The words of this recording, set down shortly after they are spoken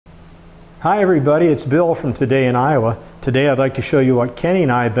Hi everybody, it's Bill from Today in Iowa. Today I'd like to show you what Kenny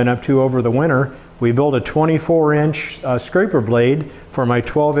and I have been up to over the winter. We built a 24-inch scraper blade for my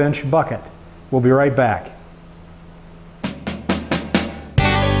 12-inch bucket. We'll be right back.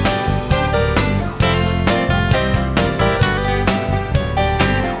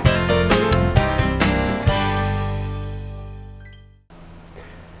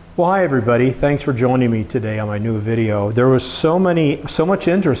 Well, hi everybody. Thanks for joining me today on my new video. There was so much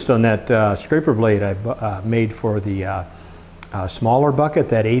interest on that scraper blade I made for the smaller bucket,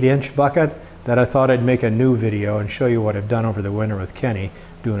 that 8-inch bucket, that I thought I'd make a new video and show you what I've done over the winter with Kenny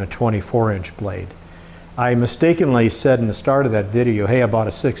doing a 24-inch blade. I mistakenly said in the start of that video, hey, I bought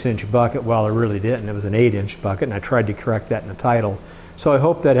a 6-inch bucket. Well, I really didn't. It was an 8-inch bucket, and I tried to correct that in the title. So I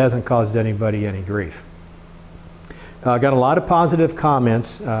hope that hasn't caused anybody any grief. I got a lot of positive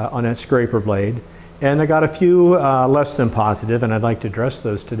comments on that scraper blade, and I got a few less than positive, and I'd like to address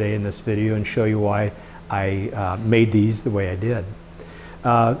those today in this video and show you why I made these the way I did.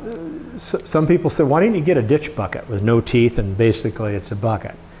 Some people said, why didn't you get a ditch bucket with no teeth and basically it's a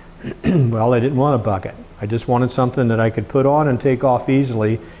bucket? Well, I didn't want a bucket. I just wanted something that I could put on and take off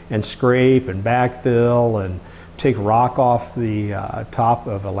easily and scrape and backfill and take rock off the top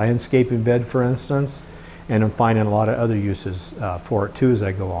of a landscaping bed, for instance. And I'm finding a lot of other uses for it too as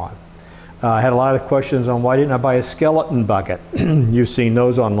I go on. I had a lot of questions on why didn't I buy a skeleton bucket. You've seen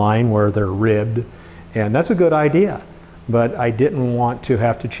those online where they're ribbed, and that's a good idea, but I didn't want to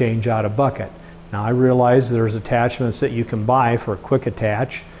have to change out a bucket. Now I realize there's attachments that you can buy for a quick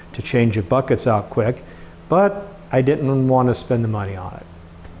attach to change your buckets out quick, but I didn't want to spend the money on it.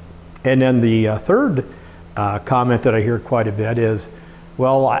 And then the third comment that I hear quite a bit is,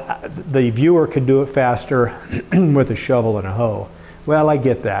 well, the viewer could do it faster with a shovel and a hoe. Well, I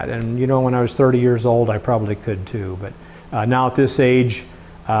get that. And you know, when I was 30 years old, I probably could too. But now at this age,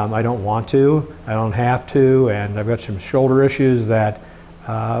 I don't want to, I don't have to, and I've got some shoulder issues that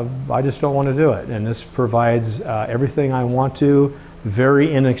I just don't want to do it. And this provides everything I want to,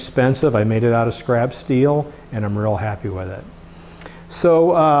 very inexpensive. I made it out of scrap steel, and I'm real happy with it.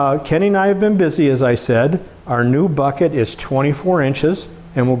 So Kenny and I have been busy, as I said. Our new bucket is 24 inches,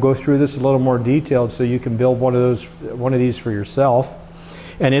 and we'll go through this a little more detailed so you can build one of these for yourself,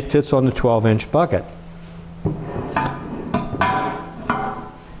 and it fits on the 12-inch bucket.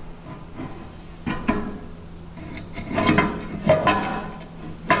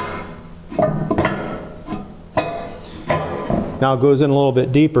 Now it goes in a little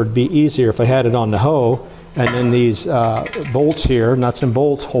bit deeper. It'd be easier if I had it on the hoe, and then these bolts here, nuts and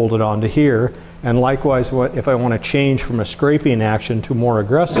bolts, hold it onto here. And likewise, if I want to change from a scraping action to more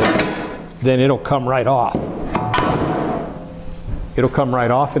aggressive, then it'll come right off. It'll come right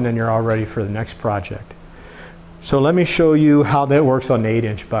off, and then you're all ready for the next project. So let me show you how that works on the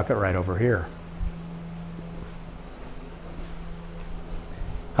 8-inch bucket right over here.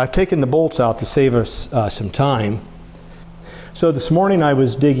 I've taken the bolts out to save us some time. So this morning I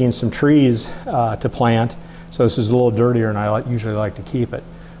was digging some trees to plant. So this is a little dirtier, and I usually like to keep it.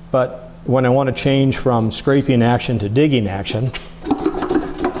 But when I want to change from scraping action to digging action,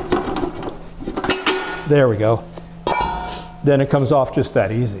 there we go, then it comes off just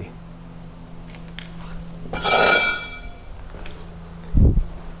that easy.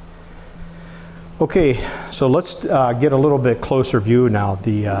 Okay, so let's get a little bit closer view now of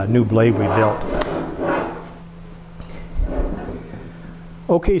the new blade we built.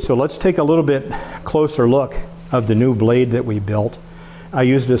 Okay, so let's take a little bit closer look of the new blade that we built. I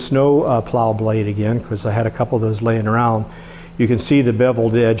used a snow plow blade again because I had a couple of those laying around. You can see the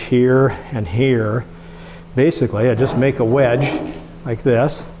beveled edge here and here. Basically, I just make a wedge like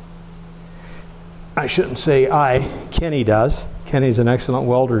this. I shouldn't say I, Kenny does. Kenny's an excellent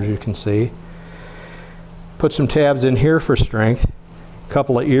welder, as you can see. Put some tabs in here for strength, a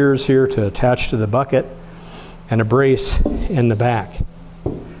couple of ears here to attach to the bucket, and a brace in the back.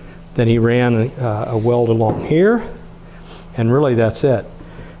 Then he ran a weld along here, and really that's it.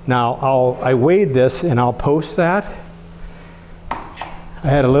 Now I weighed this, and I'll post that. I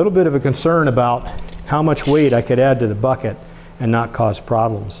had a little bit of a concern about how much weight I could add to the bucket and not cause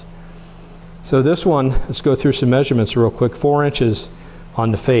problems. So this one, let's go through some measurements real quick. 4 inches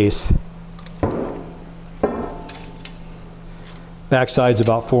on the face. Backside's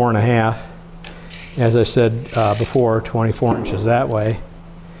about 4.5. As I said before, 24 inches that way.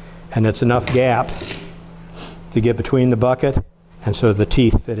 And it's enough gap to get between the bucket, and so the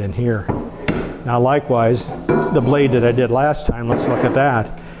teeth fit in here. Now likewise, the blade that I did last time, let's look at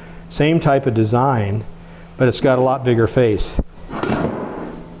that. Same type of design, but it's got a lot bigger face.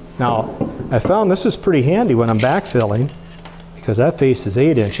 Now, I found this is pretty handy when I'm backfilling, because that face is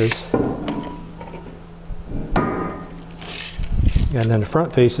 8 inches. And then the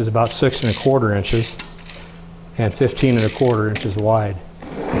front face is about 6 1/4 inches and 15 1/4 inches wide.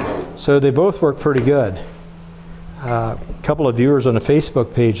 So they both work pretty good. A couple of viewers on a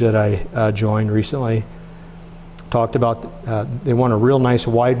Facebook page that I joined recently talked about they want a real nice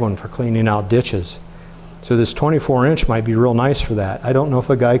wide one for cleaning out ditches. So this 24-inch might be real nice for that. I don't know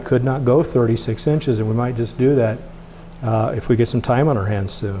if a guy could not go 36 inches, and we might just do that if we get some time on our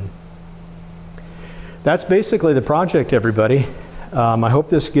hands soon. That's basically the project, everybody. I hope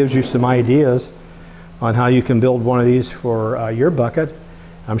this gives you some ideas on how you can build one of these for your bucket.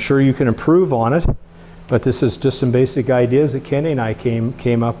 I'm sure you can improve on it, but this is just some basic ideas that Kenny and I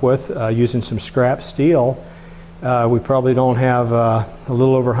came up with using some scrap steel. We probably don't have a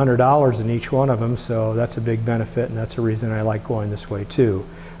little over $100 in each one of them, so that's a big benefit, and that's a reason I like going this way too.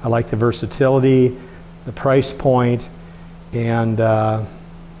 I like the versatility, the price point, and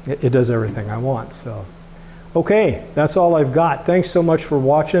it does everything I want. So, okay, that's all I've got. Thanks so much for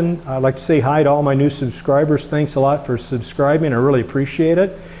watching. I'd like to say hi to all my new subscribers. Thanks a lot for subscribing. I really appreciate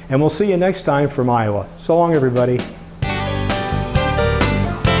it. And we'll see you next time from Iowa. So long, everybody.